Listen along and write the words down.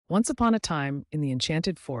Once upon a time, in the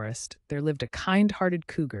Enchanted Forest, there lived a kind-hearted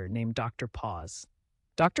cougar named Dr. Paws.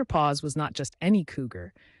 Dr. Paws was not just any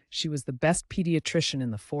cougar. She was the best pediatrician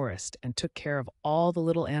in the forest and took care of all the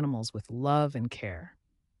little animals with love and care.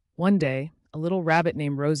 One day, a little rabbit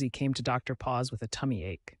named Rosie came to Dr. Paws with a tummy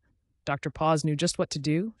ache. Dr. Paws knew just what to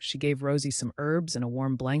do. She gave Rosie some herbs and a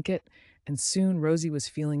warm blanket, and soon Rosie was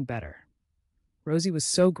feeling better. Rosie was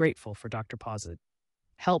so grateful for Dr. Paws'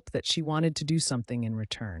 help that she wanted to do something in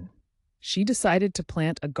return. She decided to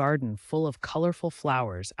plant a garden full of colorful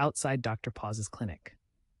flowers outside Dr. Paz's clinic.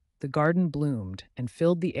 The garden bloomed and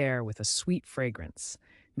filled the air with a sweet fragrance,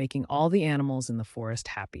 making all the animals in the forest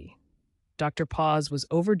happy. Dr. Paz was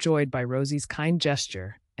overjoyed by Rosie's kind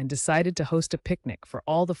gesture and decided to host a picnic for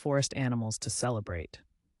all the forest animals to celebrate.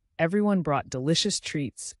 Everyone brought delicious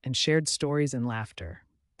treats and shared stories and laughter.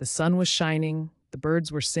 The sun was shining, the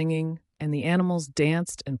birds were singing, and the animals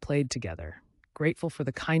danced and played together, grateful for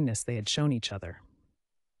the kindness they had shown each other.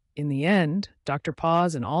 In the end, Dr.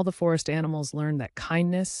 Paws and all the forest animals learned that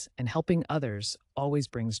kindness and helping others always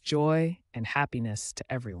brings joy and happiness to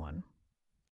everyone.